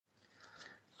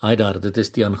Hi daar, dit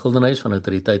is Tiaan Gildenhuys van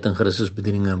Autoriteit en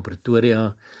Christusbedieninge in Pretoria.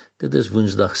 Dit is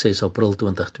Woensdag 6 April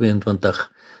 2022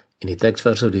 en die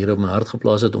teksvers wat hier op my hart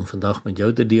geplaas het om vandag met jou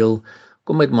te deel,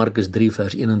 kom uit Markus 3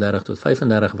 vers 31 tot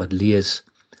 35 wat lees: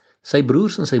 Sy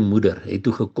broers en sy moeder het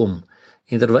toe gekom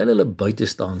en terwyl hulle buite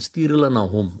staan, stuur hulle na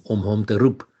hom om hom te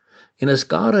roep. En 'n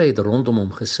skare het rondom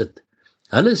hom gesit.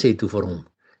 Hulle sê toe vir hom: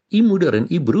 U moeder en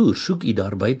u broer soek u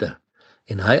daarbuite.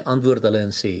 En hy antwoord hulle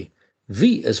en sê: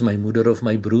 Wie is my moeder of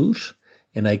my broers?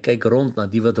 En hy kyk rond na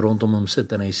die wat rondom hom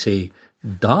sit en hy sê: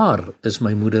 Daar is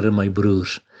my moeder en my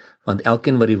broers, want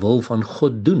elkeen wat die wil van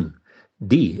God doen,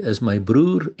 die is my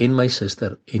broer en my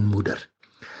suster en moeder.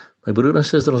 My broer en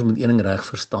suster, ons moet een ding reg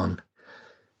verstaan.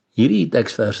 Hierdie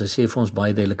teksverse sê vir ons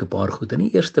baie duidelik 'n paar goed. In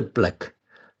die eerste plek,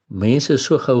 mense is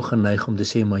so gou geneig om te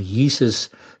sê, maar Jesus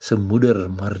se moeder,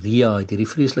 Maria, het hierdie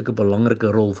vreeslike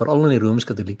belangrike rol, veral in die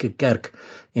Rooms-Katolieke Kerk,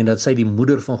 en dat sy die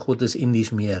moeder van God is en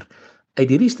dies meer. Uit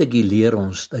hierdie stukkie leer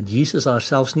ons dat Jesus haar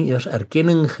selfs nie eers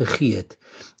erkenning gegee het,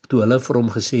 toe hulle vir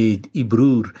hom gesê het, u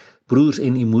broers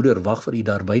en u moeder wag vir u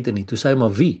daar buite nie. Toe sê hy,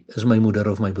 maar wie is my moeder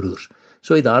of my broers?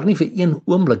 So het daar nie vir een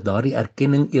oomblik daardie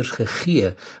erkenning eers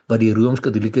gegee wat die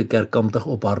Rooms-Katolieke Kerk kamptig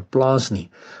op haar plaas nie.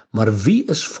 Maar wie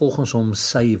is volgens hom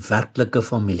sy werklike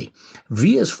familie?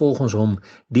 Wie is volgens hom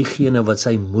diegene wat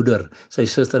sy moeder, sy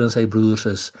suster en sy broers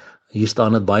is? Hier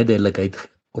staan dit baie duidelik, hy het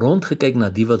rondgekyk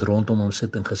na die wat rondom hom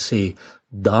sit en gesê: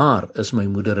 Daar is my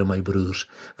moeder en my broers,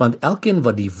 want elkeen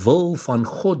wat die wil van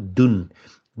God doen,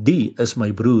 die is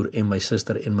my broer en my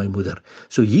suster en my moeder.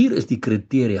 So hier is die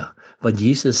kriteria wat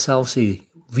Jesus self sê: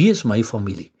 Wie is my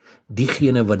familie?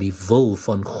 Diegene wat die wil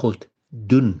van God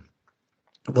doen.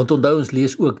 Want onthou, ons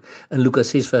lees ook in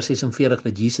Lukas 6 vers 46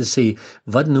 dat Jesus sê: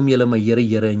 Wat noem julle my Here,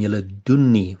 Here, en julle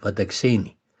doen nie wat ek sê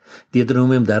nie.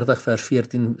 Deuteronomium 30 vers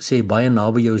 14 sê: Baie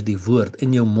naby jou is die woord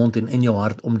in jou mond en in jou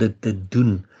hart om dit te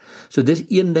doen. So dis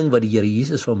een ding wat die Here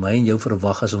Jesus van my en jou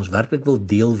verwag as ons werklik wil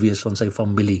deel wees van sy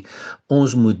familie.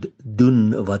 Ons moet doen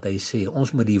wat hy sê.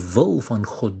 Ons moet die wil van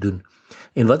God doen.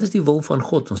 En wat is die wil van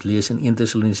God? Ons lees in 1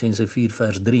 Tessalonisense 4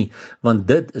 vers 3, want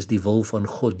dit is die wil van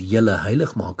God, julle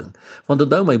heiligmaking. Want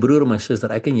onthou my broer en my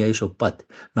suster, ek en jy is op pad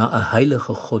na 'n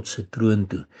heilige God se troon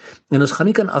toe. En ons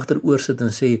gaan nie kan agteroor sit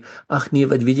en sê, ag nee,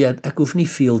 wat weet jy, ek hoef nie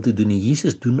veel te doen nie.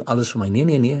 Jesus doen alles vir my.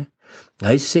 Nee.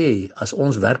 Hy sê, as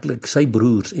ons werklik sy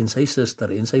broers en sy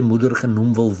suster en sy moeder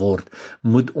genoem wil word,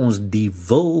 moet ons die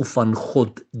wil van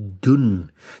God doen.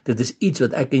 Dit is iets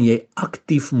wat ek en jy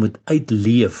aktief moet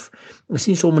uitleef. Ons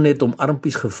nie sommer net om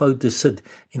armpies gevou te sit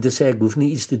en te sê, ek hoef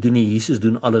nie iets te doen nie, Jesus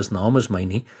doen alles namens my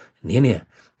nie. Nee.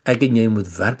 Ek en jy moet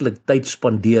werklik tyd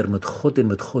spandeer met God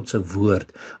en met God se woord.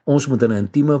 Ons moet in 'n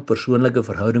intieme persoonlike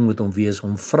verhouding met hom wees,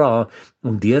 hom vra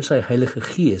om deur sy Heilige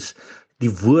Gees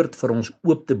die woord vir ons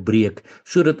oop te breek,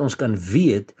 sodat ons kan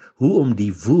weet hoe om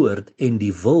die woord en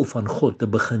die wil van God te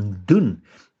begin doen.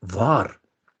 Waar?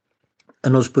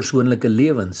 In ons persoonlike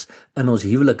lewens, in ons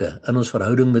huwelike, in ons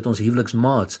verhouding met ons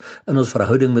huweliksmaats, in ons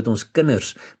verhouding met ons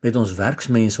kinders, met ons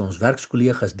werksmense, ons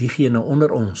werkskollegas, diegene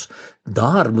onder ons.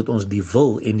 Daar moet ons die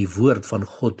wil en die woord van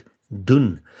God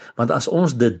doen. Want as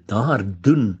ons dit daar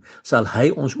doen, sal hy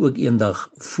ons ook eendag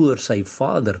voor sy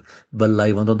Vader bely.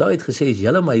 Want onthou, hy het gesê, as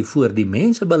julle my voor die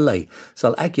mense bely,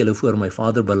 sal ek julle voor my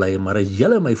Vader bely, maar as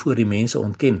julle my voor die mense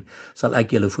ontken, sal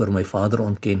ek julle voor my Vader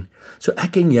ontken. So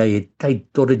ek en jy het tyd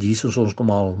totdat Jesus ons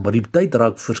kom haal, maar die tyd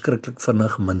raak verskriklik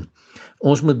vinnig min.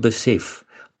 Ons moet besef,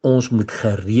 ons moet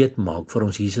gereed maak vir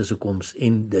ons Jesus se koms,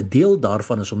 en 'n deel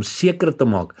daarvan is om seker te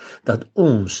maak dat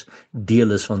ons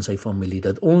deel is van sy familie,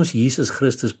 dat ons Jesus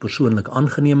Christus persoonlik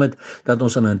aangeneem het, dat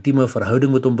ons in 'n intieme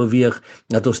verhouding met hom beweeg,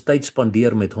 dat ons tyd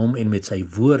spandeer met hom en met sy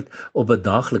woord op 'n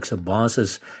daaglikse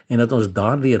basis, en dat ons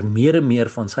daardeur meer en meer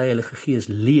van sy Heilige Gees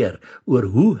leer oor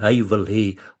hoe hy wil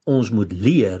hê ons moet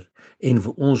leer en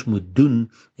ons moet doen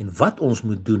en wat ons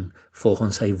moet doen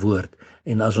volgens sy woord.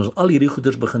 En as ons al hierdie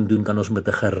goeders begin doen, kan ons met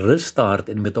 'n geruste hart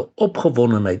en met 'n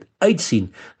opgewondenheid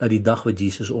uitsien na die dag wat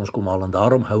Jesus ons kom haal. En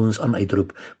daarom hou ons aan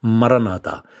uitroep,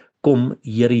 Maranatha, kom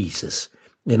Here Jesus.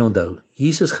 En onthou,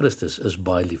 Jesus Christus is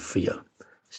baie lief vir jou.